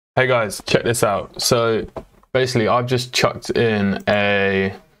Hey guys, check this out. So basically I've just chucked in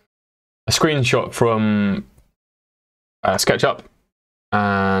a screenshot from SketchUp,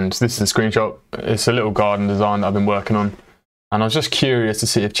 and this is a screenshot. It's a little garden design that I've been working on, and I was just curious to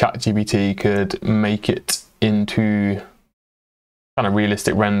see if Chat GPT could make it into kind of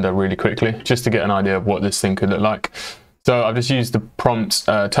realistic render really quickly, just to get an idea of what this thing could look like. So I've just used the prompts,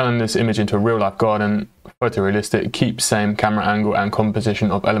 turn this image into a real life garden, photorealistic, keep same camera angle and composition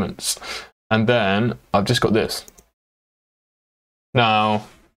of elements. And then I've just got this. Now,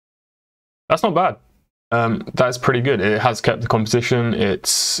 that's not bad. That's pretty good. It has kept the composition.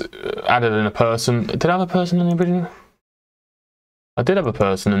 It's added in a person. Did I have a person in the original? I did have a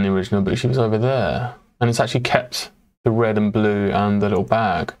person in the original, but she was over there. And it's actually kept the red and blue and the little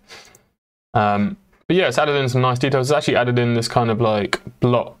bag. But yeah, it's added in some nice details. It's actually added in this kind of like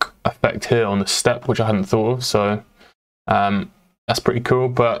block effect here on the step, which I hadn't thought of. So that's pretty cool.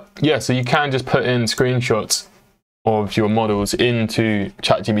 But yeah, so you can just put in screenshots of your models into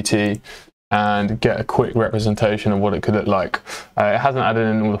Chat GPT and get a quick representation of what it could look like. It hasn't added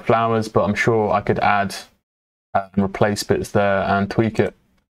in all the flowers, but I'm sure I could add and replace bits there and tweak it.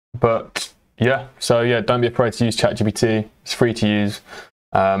 But yeah, so yeah, don't be afraid to use Chat GPT. It's free to use.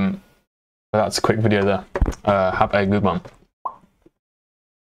 But that's a quick video there. Have a good one.